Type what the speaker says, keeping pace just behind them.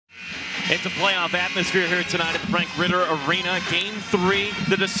It's a playoff atmosphere here tonight at the Frank Ritter Arena. Game 3,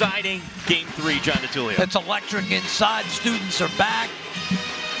 the deciding Game 3, John DeTulio. It's electric inside. Students are back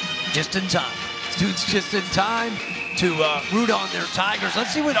just in time. Students just in time to root on their Tigers.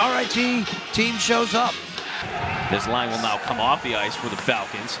 Let's see what RIT team shows up. This line will now come off the ice for the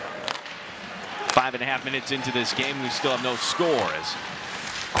Falcons. 5.5 minutes into this game, we still have no score as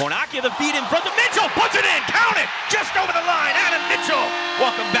Kornacki the feed in front of Mitchell, puts it in, count it, just over the line, Adam Mitchell.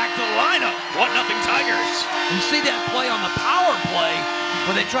 Welcome back to the lineup, 1-0 Tigers. You see that play on the power play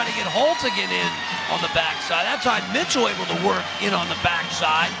where they try to get Holt to get in on the backside. That time Mitchell able to work in on the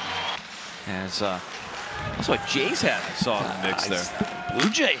backside. As looks like Jays had, I saw in the mix there. Blue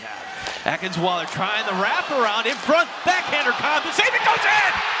Jay hat. Eckensweiler trying the wraparound in front, backhander Cobb, the save, it goes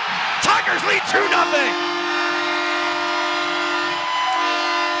in! Tigers lead 2-0.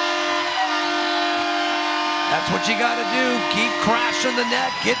 That's what you got to do. Keep crashing the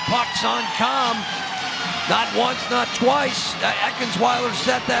net. Get pucks on Comm. Not once, not twice. Eckensweiler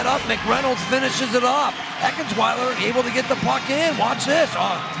set that up. McReynolds finishes it off. Eckensweiler able to get the puck in. Watch this.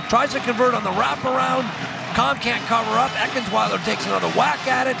 Tries to convert on the wraparound. Comm can't cover up. Eckensweiler takes another whack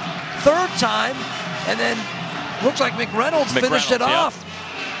at it. Third time. And then looks like McReynolds finished it off.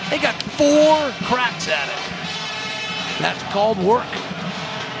 They got 4 cracks at it. That's called work.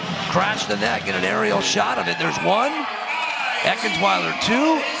 Crash the net, get an aerial shot of it. There's 1. Eckensweiler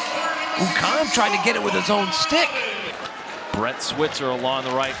 2. Comm tried to get it with his own stick. Brett Switzer along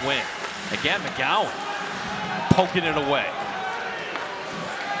the right wing. Again, McGowan poking it away.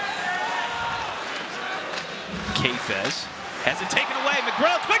 Kayfes has it taken away.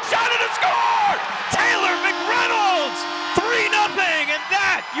 McReynolds, quick shot and a score! Taylor McReynolds! 3-0, and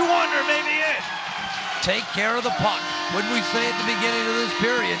that, you wonder, maybe it. Take care of the puck. Wouldn't we say at the beginning of this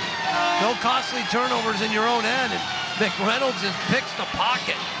period? No costly turnovers in your own end, and McReynolds just picks the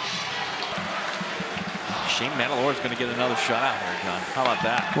pocket. Shane Manilor is going to get another shot out here, John. How about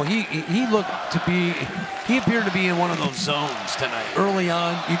that? Well, he appeared to be in one of those zones tonight. Early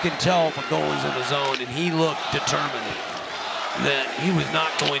on, you can tell if a goal is in the zone, and he looked determined that he was not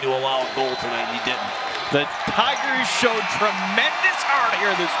going to allow a goal tonight. He didn't. The Tigers showed tremendous heart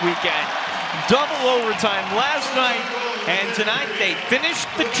here this weekend. Double overtime last night, and tonight they finished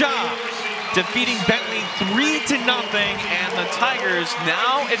the job, defeating Bentley 3-0, and the Tigers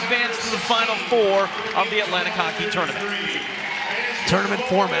now advance to the Final 4 of the Atlantic Hockey Tournament. Tournament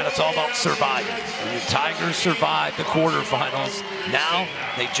format, it's all about surviving. And the Tigers survived the quarterfinals. Now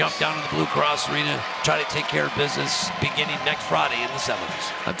they jump down to the Blue Cross Arena, try to take care of business beginning next Friday in the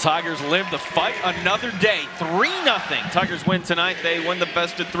 70s. The Tigers live to fight another day. 3-0. Tigers win tonight. They win the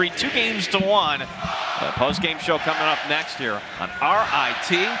best of 3, 2-1. The post-game show coming up next year on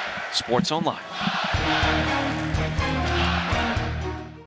RIT SportsZone Live.